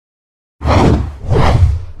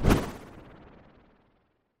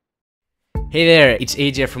Hey there, it's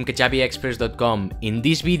AJ from KajabiExperts.com. In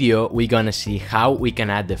this video, we're gonna see how we can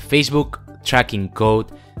add the Facebook tracking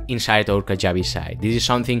code inside our Kajabi site. This is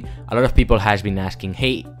something a lot of people has been asking,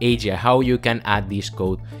 hey AJ, how you can add this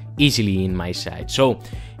code easily in my site. So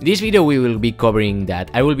in this video, we will be covering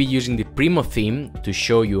that. I will be using the Primo theme to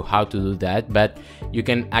show you how to do that, but you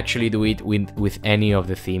can actually do it with any of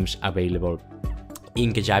the themes available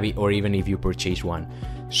in Kajabi, or even if you purchase one.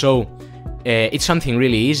 So it's something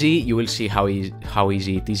really easy. You will see how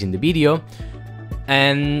easy it is in the video.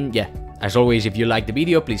 And yeah, as always, if you like the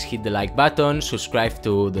video, please hit the like button, subscribe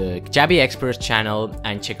to the Kajabi Experts channel,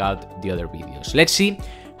 and check out the other videos. Let's see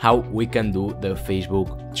how we can do the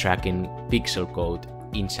Facebook tracking pixel code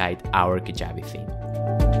inside our Kajabi theme.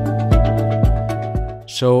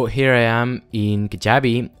 So here I am in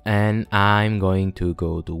Kajabi, and I'm going to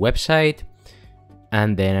go to website,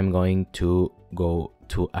 and then I'm going to go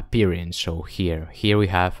to appearance. So here we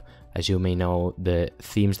have, as you may know, the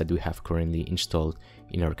themes that we have currently installed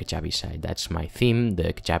in our Kajabi site. That's my theme,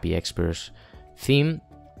 the Kajabi Experts theme,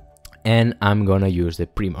 and I'm gonna use the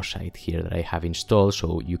Primo site here that I have installed,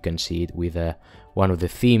 so you can see it with one of the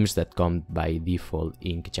themes that come by default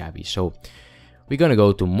in Kajabi. So we're gonna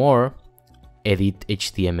go to more, edit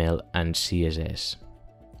HTML and CSS,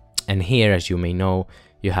 and here, as you may know,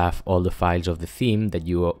 you have all the files of the theme that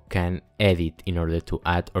you can edit in order to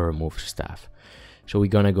add or remove stuff. So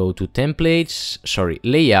we're gonna go to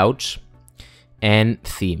layouts and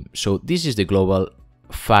theme. So this is the global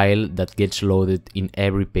file that gets loaded in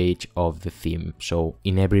every page of the theme. So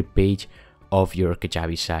in every page of your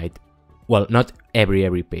Kajabi site, well, not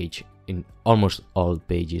every page, in almost all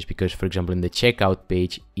pages, because for example in the checkout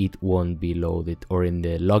page it won't be loaded, or in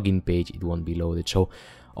the login page it won't be loaded. So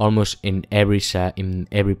almost in every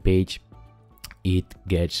page it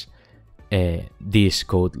gets this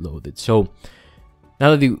code loaded. So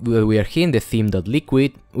now that we are here in the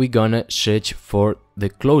theme.liquid, we're gonna search for the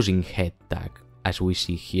closing head tag, as we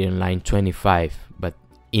see here in line 25, but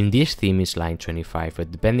in this theme it's line 25,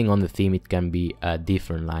 but depending on the theme it can be a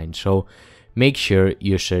different line. So make sure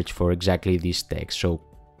you search for exactly this text, so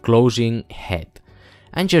closing head.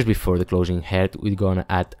 And just before the closing head, we're gonna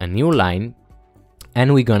add a new line,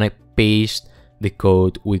 and we're gonna paste the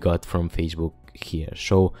code we got from Facebook here.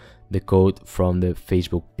 So the code from the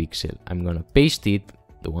Facebook pixel, I'm gonna paste it,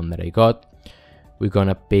 the one that I got. We're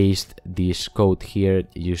gonna paste this code here.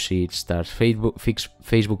 You see it starts Facebook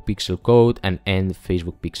pixel code and end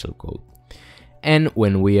Facebook pixel code. And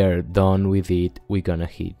when we are done with it, we're gonna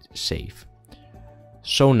hit save.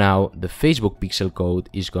 So now the Facebook pixel code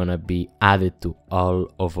is gonna be added to all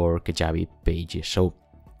of our Kajabi pages. So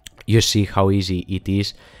you see how easy it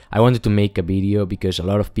is. I wanted to make a video because a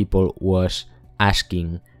lot of people was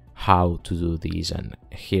asking how to do this, and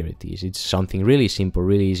here it is. It's something really simple,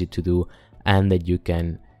 really easy to do, and that you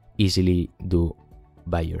can easily do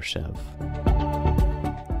by yourself.